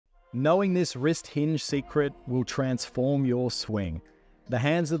Knowing this wrist hinge secret will transform your swing. The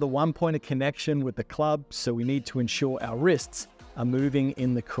hands are the one point of connection with the club, so we need to ensure our wrists are moving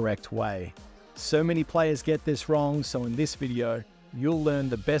in the correct way. So many players get this wrong, so in this video, you'll learn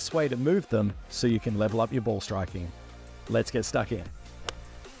the best way to move them so you can level up your ball striking. Let's get stuck in.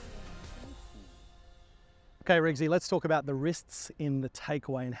 Okay, Riggsy, let's talk about the wrists in the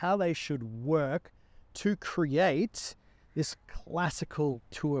takeaway and how they should work to create this classical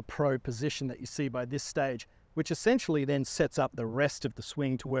tour pro position that you see by this stage, which essentially then sets up the rest of the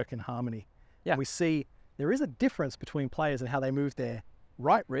swing to work in harmony. Yeah. We see there is a difference between players and how they move their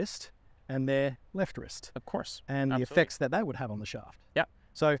right wrist and their left wrist. Of course. And Absolutely. the effects that that would have on the shaft. Yeah.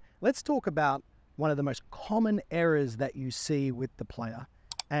 So let's talk about one of the most common errors that you see with the player.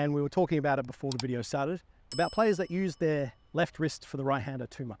 And we were talking about it before the video started, about players that use their left wrist for the right hander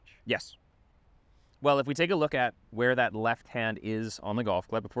too much. Yes. Well, if we take a look at where that left hand is on the golf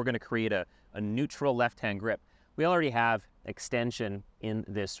club, if we're going to create a neutral left hand grip, we already have extension in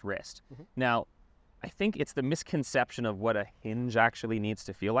this wrist. Now, I think it's the misconception of what a hinge actually needs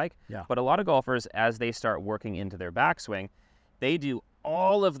to feel like. Yeah. But a lot of golfers, as they start working into their backswing, they do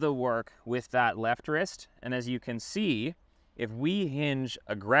all of the work with that left wrist. And as you can see, if we hinge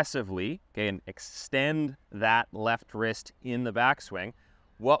aggressively, okay, and extend that left wrist in the backswing,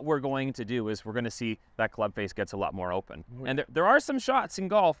 what we're going to do is we're going to see that club face gets a lot more open. And there are some shots in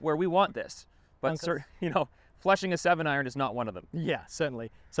golf where we want this, but flushing a 7-iron is not one of them. Yeah,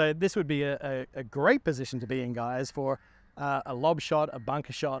 certainly. So this would be a great position to be in, guys, for a lob shot, a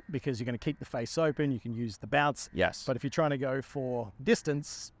bunker shot, because you're going to keep the face open. You can use the bounce. Yes. But if you're trying to go for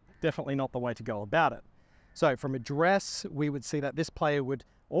distance, definitely not the way to go about it. So from address, we would see that this player would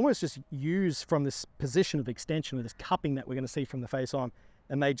almost just use from this position of extension with this cupping that we're going to see from the face on.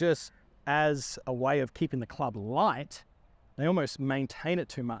 And they just, as a way of keeping the club light, they almost maintain it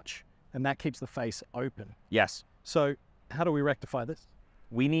too much. And that keeps the face open. Yes. So how do we rectify this?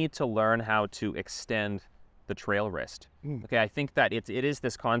 We need to learn how to extend the trail wrist. Okay, I think that it is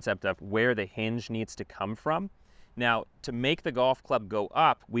this concept of where the hinge needs to come from. Now, to make the golf club go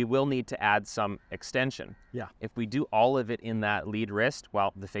up, we will need to add some extension. Yeah. If we do all of it in that lead wrist,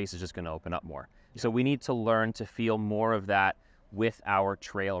 well, the face is just going to open up more. Yeah. So we need to learn to feel more of that with our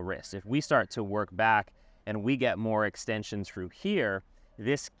trail wrist. If we start to work back and we get more extension through here,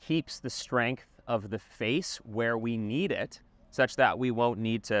 this keeps the strength of the face where we need it, such that we won't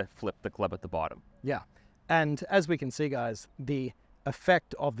need to flip the club at the bottom. Yeah. And as we can see, guys, the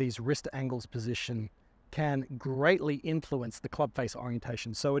effect of these wrist angles position can greatly influence the club face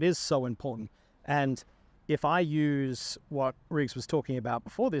orientation. So it is so important. And if I use what Riggs was talking about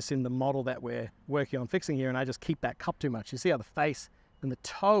before this in the model that we're working on fixing here, and I just keep that cup too much, you see how the face and the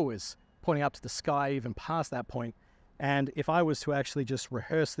toe is pointing up to the sky, even past that point. And if I was to actually just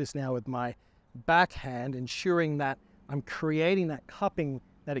rehearse this now with my backhand, ensuring that I'm creating that cupping,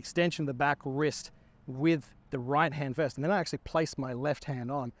 that extension of the back wrist with the right hand first, and then I actually place my left hand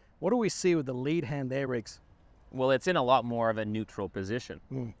on, what do we see with the lead hand there, Riggs? Well, it's in a lot more of a neutral position.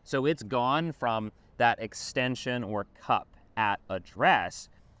 So it's gone from that extension or cup at address,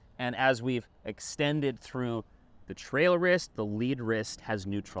 and as we've extended through the trail wrist, the lead wrist has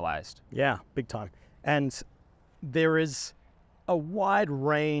neutralized. Yeah, big time. And there is a wide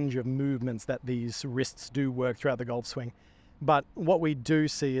range of movements that these wrists do work throughout the golf swing. But what we do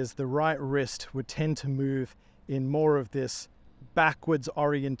see is the right wrist would tend to move in more of this backwards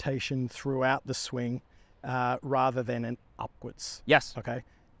orientation throughout the swing rather than an upwards. Yes. Okay.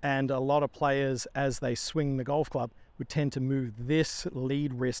 And a lot of players, as they swing the golf club, would tend to move this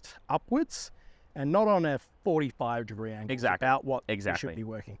lead wrist upwards and not on a 45-degree angle. Exactly. About what we should be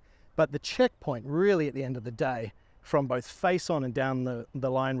working. But the checkpoint, really, at the end of the day, from both face on and down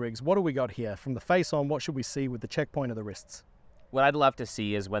the line, Riggs, what do we got here? From the face on, what should we see with the checkpoint of the wrists? What I'd love to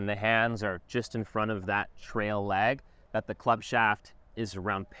see is when the hands are just in front of that trail leg, that the club shaft is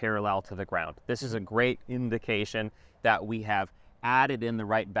around parallel to the ground. This is a great indication that we have added in the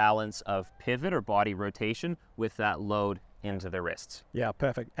right balance of pivot or body rotation with that load into the wrists. Yeah,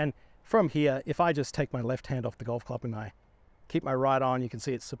 perfect. And from here, if I just take my left hand off the golf club and I keep my right on, you can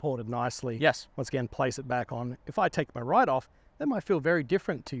see it's supported nicely. Yes. Once again, place it back on. If I take my right off, that might feel very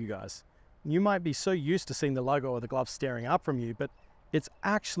different to you guys. You might be so used to seeing the logo or the glove staring up from you, but it's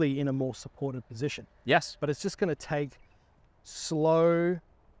actually in a more supported position. Yes. But it's just going to take slow,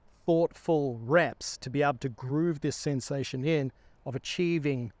 thoughtful reps to be able to groove this sensation in of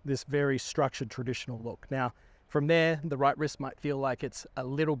achieving this very structured traditional look. Now, from there, the right wrist might feel like it's a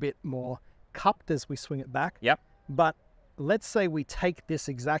little bit more cupped as we swing it back. Yep. But let's say we take this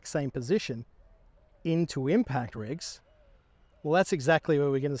exact same position into impact, Riggs, Well, that's exactly where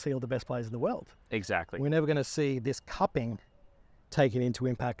we're going to see all the best players in the world. Exactly. We're never going to see this cupping taken into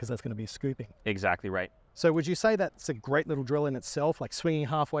impact because that's going to be scooping. Exactly right. So would you say that's a great little drill in itself, like swinging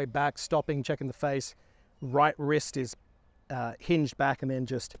halfway back, stopping, checking the face, right wrist is hinged back, and then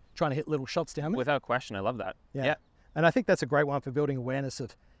just trying to hit little shots down there? Without question, I love that. Yeah. And I think that's a great one for building awareness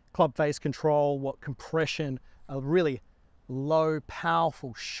of club face control, what compression, a really low,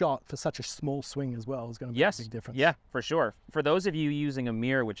 powerful shot for such a small swing as well is going to make a big difference. Yeah, for sure. For those of you using a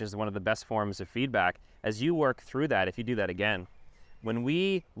mirror, which is one of the best forms of feedback, as you work through that, if you do that again, when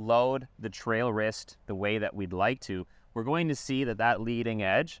we load the trail wrist the way that we'd like to, we're going to see that that leading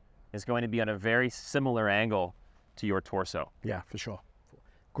edge is going to be on a very similar angle to your torso. Yeah, for sure.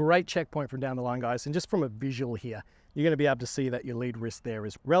 Great checkpoint from down the line, guys. And just from a visual here, you're going to be able to see that your lead wrist there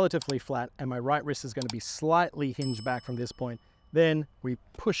is relatively flat, and my right wrist is going to be slightly hinged back from this point. Then we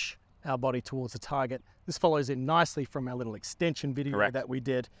push our body towards the target. This follows in nicely from our little extension video that we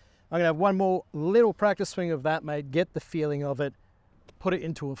did. I'm going to have one more little practice swing of that, mate. Get the feeling of it. Put it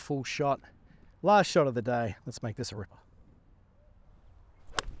into a full shot. Last shot of the day. Let's make this a ripper.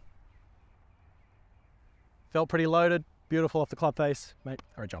 Felt pretty loaded. Beautiful off the club face. Mate,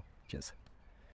 great job. Cheers.